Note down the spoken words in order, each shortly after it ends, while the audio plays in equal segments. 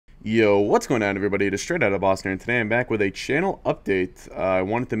Yo, what's going on, everybody? It is Straight Outta Boston, and today I'm back with a channel update. I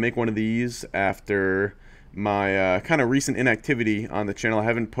wanted to make one of these after my kind of recent inactivity on the channel. I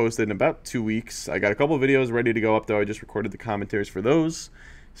haven't posted in about 2 weeks. I got a couple of videos ready to go up, though. I just recorded the commentaries for those,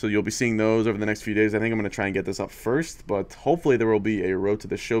 so you'll be seeing those over the next few days. I think I'm going to try and get this up first, but hopefully there will be a Road to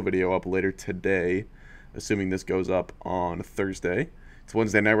the Show video up later today, assuming this goes up on Thursday. It's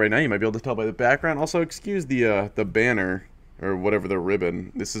Wednesday night right now. You might be able to tell by the background. Also, excuse the banner or whatever, the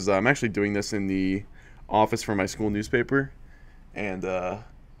ribbon. This is I'm actually doing this in the office for my school newspaper, and I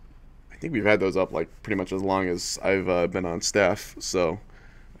think we've had those up like pretty much as long as I've been on staff, so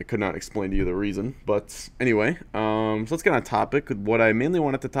I could not explain to you the reason. But anyway, so let's get on topic. What I mainly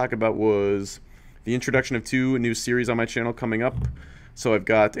wanted to talk about was the introduction of 2 new series on my channel coming up. So I've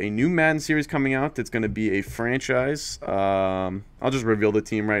got a new Madden series coming out. It's going to be a franchise. I'll just reveal the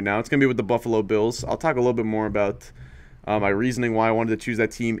team right now. It's going to be with the Buffalo Bills. I'll talk a little bit more about my reasoning why I wanted to choose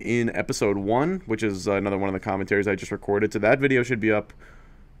that team in episode 1, which is another one of the commentaries I just recorded. So that video should be up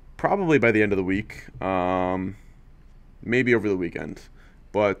probably by the end of the week, maybe over the weekend,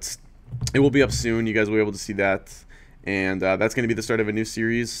 but it will be up soon. You guys will be able to see that, and that's going to be the start of a new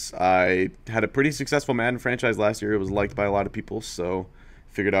series. I had a pretty successful Madden franchise last year. It was liked by a lot of people, so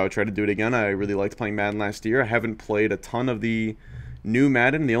figured I would try to do it again. I really liked playing Madden last year. I haven't played a ton of the new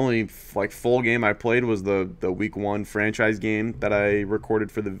Madden. The only full game I played was the week 1 franchise game that I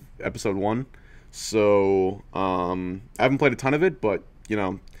recorded for the episode 1. So I haven't played a ton of it, but you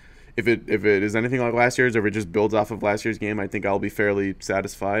know, if it is anything like last year's, or if it just builds off of last year's game, I think I'll be fairly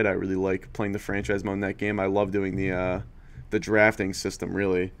satisfied. I really like playing the franchise mode in that game. I love doing the drafting system,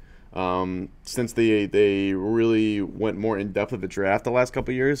 really. Since they really went more in depth with the draft the last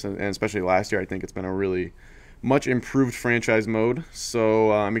couple of years, and especially last year, I think it's been a really much improved franchise mode.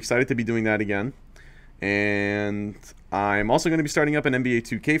 So I'm excited to be doing that again. And I'm also going to be starting up an NBA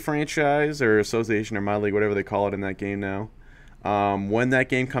 2K franchise, or association, or my league, whatever they call it in that game now. When that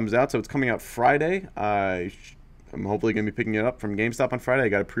game comes out, so it's coming out Friday. I'm hopefully going to be picking it up from GameStop on Friday. I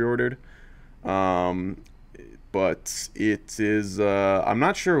got it pre-ordered. But it is, I'm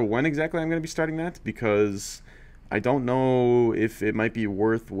not sure when exactly I'm going to be starting that, because I don't know if it might be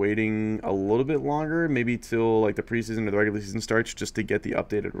worth waiting a little bit longer, maybe till like the preseason or the regular season starts, just to get the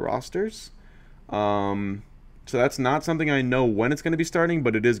updated rosters. So that's not something I know when it's going to be starting,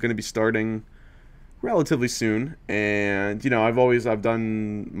 but it is going to be starting relatively soon. And you know, I've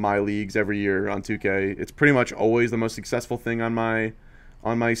done my leagues every year on 2K. It's pretty much always the most successful thing on my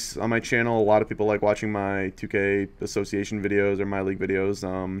channel. A lot of people like watching my 2K association videos or my league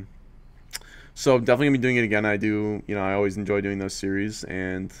videos. So definitely gonna be doing it again. I always enjoy doing those series,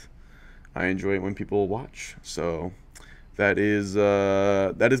 and I enjoy it when people watch. So that is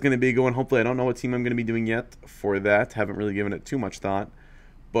gonna be a good one. Hopefully, I don't know what team I'm gonna be doing yet for that. Haven't really given it too much thought.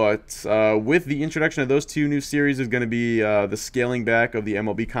 But with the introduction of those 2 new series is going to be the scaling back of the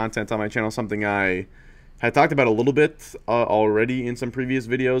MLB content on my channel, something I had talked about a little bit already in some previous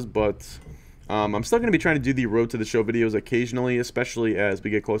videos, but I'm still going to be trying to do the Road to the Show videos occasionally, especially as we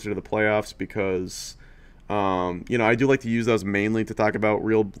get closer to the playoffs, because you know, I do like to use those mainly to talk about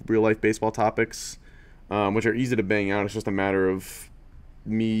real life baseball topics, which are easy to bang out. It's just a matter of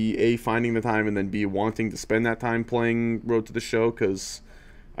me A, finding the time, and then B, wanting to spend that time playing Road to the Show, because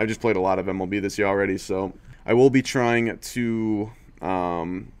I've just played a lot of MLB this year already. So I will be trying to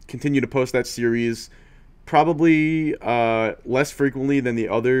continue to post that series, probably less frequently than the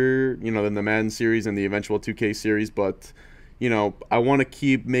other, than the Madden series and the eventual 2K series. But, you know, I want to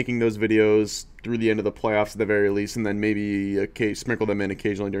keep making those videos through the end of the playoffs at the very least, and then maybe sprinkle them in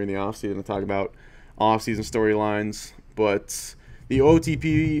occasionally during the offseason to talk about offseason storylines. But the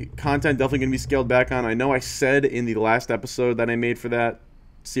OTP content definitely going to be scaled back on. I know I said in the last episode that I made for that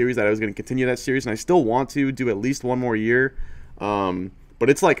series that I was going to continue that series, and I still want to do at least one more year, but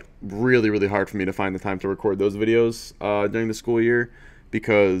it's like really hard for me to find the time to record those videos during the school year,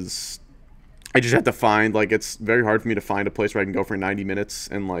 because I just have to find, it's very hard for me to find a place where I can go for 90 minutes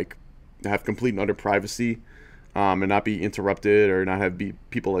and have complete and utter privacy, and not be interrupted, or not have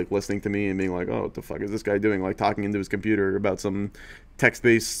people listening to me and being like, oh, what the fuck is this guy doing, talking into his computer about some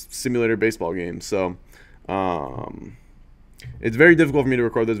text-based simulator baseball game. So it's very difficult for me to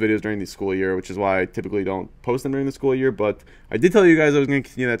record those videos during the school year, which is why I typically don't post them during the school year. But I did tell you guys I was going to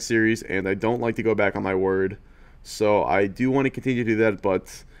continue that series, and I don't like to go back on my word. So I do want to continue to do that,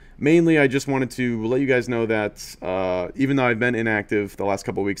 but mainly I just wanted to let you guys know that even though I've been inactive the last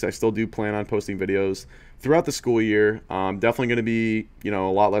couple of weeks, I still do plan on posting videos throughout the school year. Definitely going to be, a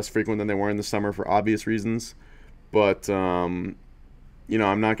lot less frequent than they were in the summer for obvious reasons. But, I'm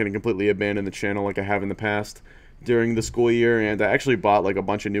not going to completely abandon the channel like I have in the past. during the school year, and I actually bought like a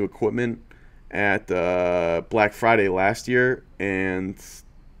bunch of new equipment at Black Friday last year, and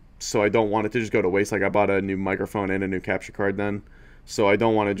so I don't want it to just go to waste. Like I bought a new microphone and a new capture card then, so I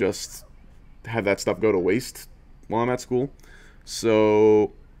don't want to just have that stuff go to waste while I'm at school.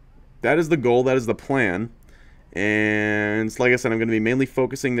 So that is the goal, that is the plan. And like I said, I'm going to be mainly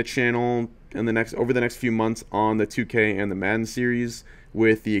focusing the channel in over the next few months on the 2K and the Madden series,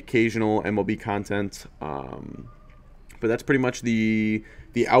 with the occasional MLB content. But that's pretty much the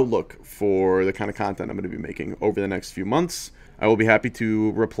outlook for the kind of content I'm going to be making over the next few months. I will be happy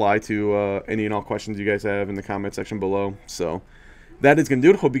to reply to any and all questions you guys have in the comment section below. So that is going to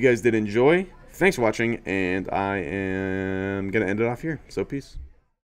do it. Hope you guys did enjoy. Thanks for watching, and I am going to end it off here. So peace.